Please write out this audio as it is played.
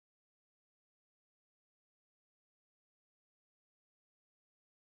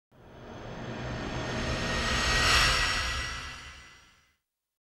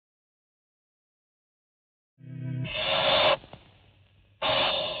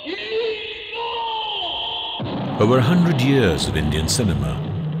Over 100 years of Indian cinema,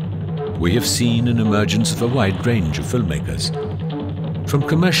 we have seen an emergence of a wide range of filmmakers, from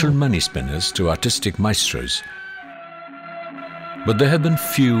commercial money spinners to artistic maestros. But there have been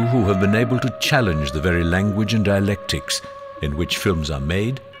few who have been able to challenge the very language and dialectics in which films are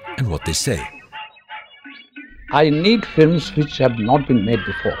made and what they say. I need films which have not been made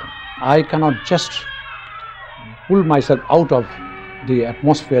before. I cannot just pull myself out of the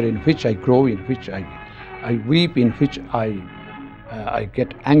atmosphere in which I grow, in which I weep, in which I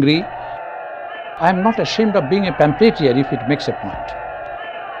get angry. I am not ashamed of being a pamphleteer if it makes a point.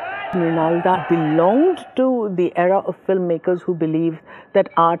 Mrinal belonged to the era of filmmakers who believed that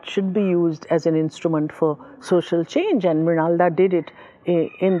art should be used as an instrument for social change, and Mrinal did it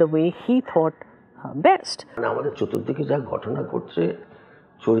in the way he thought best. আমাদের চতুর্দিকে যা ঘটনা ঘটছে,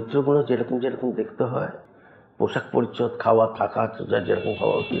 চরিত্রগুলো যেরকম যেরকম দেখতে হয়, পোশাক পরিচ্ছদ, খাওয়া থাকা যা যেরকম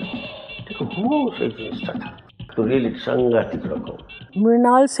হওয়া উচিত, ঠিক হুবহু সেই জিনিসটা তো রিয়েলি সাংঘাতিক রকম।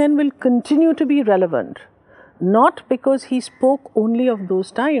 Mrinal Sen will continue to be relevant, not because he spoke only of those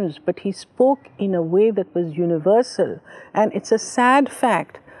times, but he spoke in a way that was universal. And it's a sad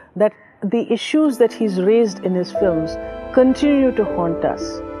fact that the issues that he's raised in his films continue to haunt us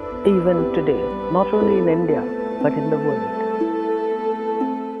even today, not only in India, but in the world.